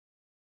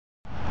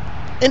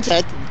In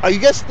fact, are you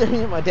guys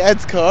staring at my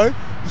dad's car?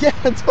 Yeah,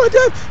 it's my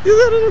dad. He's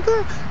got a new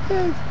car.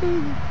 Yeah, it's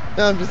crazy.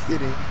 No, I'm just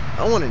kidding.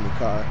 I want a new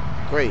car.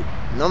 Great.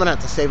 Now I'm gonna have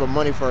to save up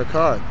money for a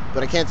car,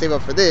 but I can't save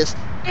up for this.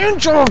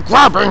 Intro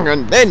grabbing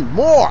and then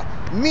more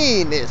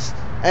meanness.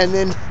 And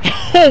then,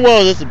 oh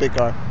whoa, this is a big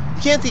car.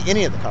 You can't see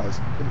any of the cars.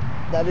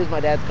 That is my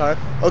dad's car.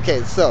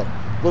 Okay, so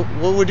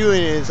what we're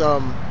doing is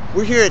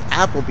we're here at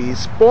Applebee's,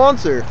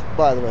 sponsor,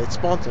 by the way,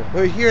 sponsor.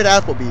 We're here at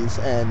Applebee's,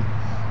 and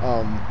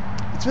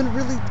it's been a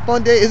really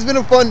fun day. It's been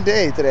a fun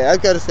day today.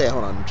 I've got to say,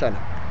 hold on, I'm trying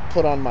to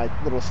put on my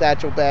little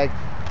satchel bag,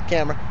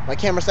 my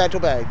camera satchel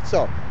bag.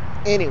 So,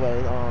 anyway,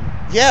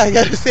 yeah, I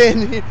gotta say,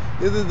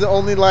 this is the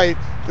only light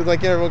because I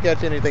can't really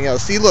catch anything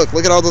else. See, look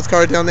at all those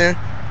cars down there.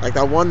 Like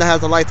that one that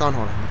has the lights on.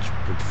 Hold on,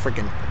 it's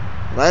freaking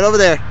right over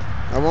there.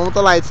 That one with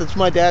the lights. It's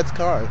my dad's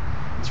car.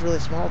 It's really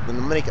small. And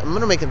I'm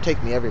gonna make him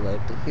take me everywhere.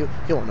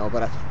 He won't know,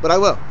 but I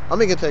will. I'll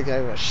make him take me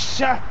everywhere.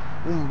 Shut.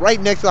 Right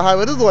next to the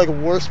highway. This is like a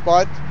worse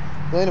spot.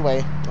 But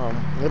anyway,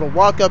 it'll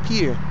walk up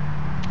here.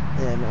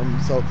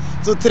 And so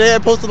today I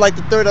posted like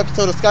the 3rd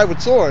episode of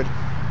Skyward Sword,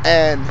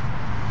 and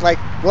like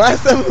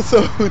last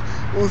episode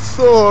was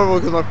so horrible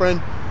because my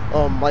friend,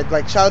 my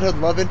like childhood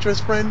love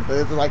interest friend,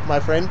 like my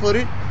friend put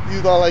it. He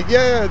was all like,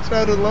 yeah,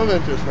 childhood love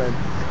interest friend,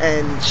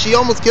 and she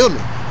almost killed me,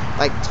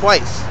 like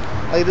twice.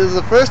 Like this is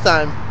the first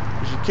time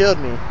she killed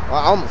me, well,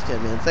 almost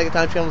killed me. And the second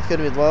time she almost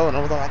killed me as well, and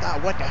I was all like, oh,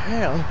 what the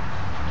hell?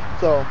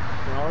 So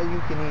all you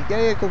can eat,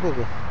 yeah, cool.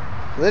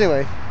 So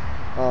anyway,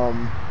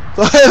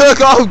 so I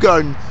look, Olive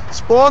Garden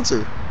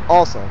sponsor.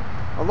 Also,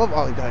 I love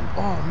Olive Garden.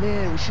 Oh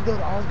man, we should go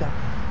to Olive Garden.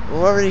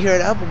 We're already here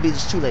at Applebee's.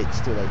 It's too late.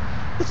 It's too late.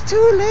 It's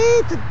too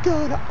late to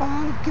go to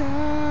Olive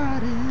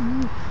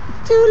Garden.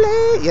 It's too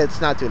late. Yeah,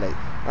 it's not too late.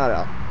 Not at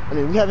all. I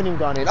mean, we haven't even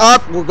gone in.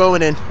 We're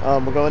going in.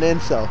 We're going in.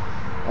 So,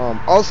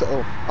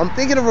 also, I'm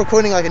thinking of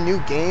recording like a new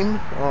game.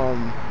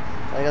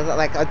 I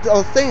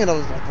was thinking I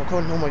was like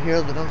recording No More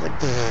Heroes, but I was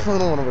like, I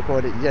don't want to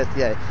record it yet.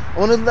 I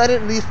want to let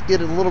it at least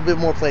get a little bit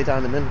more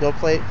playtime and then go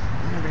play it.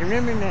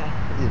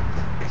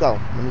 So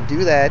I'm gonna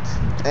do that,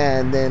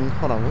 and then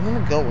hold on, we're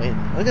gonna go in.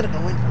 We're gonna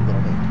go in for a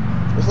little bit.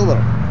 Just a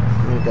little.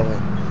 We're gonna go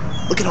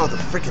in. Look at all the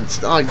freaking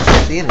stuff. Oh, you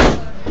can't see anything.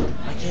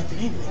 I can't see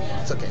anything.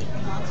 It's okay.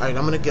 All right,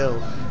 I'm gonna go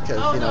because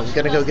we're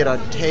gonna go get our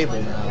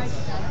table now.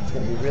 It's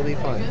gonna be really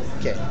fun.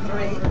 Okay.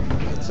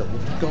 Alright, so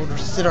we're going to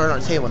sit on our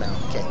table now.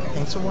 Okay.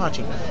 Thanks for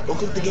watching. Go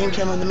click the game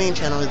channel and the main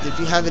channel. If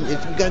you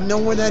got know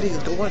where that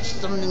is, go watch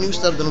some of the new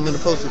stuff that I'm gonna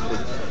post this week.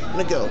 I'm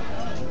gonna go.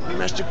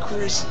 Master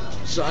Chris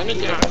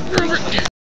signing out.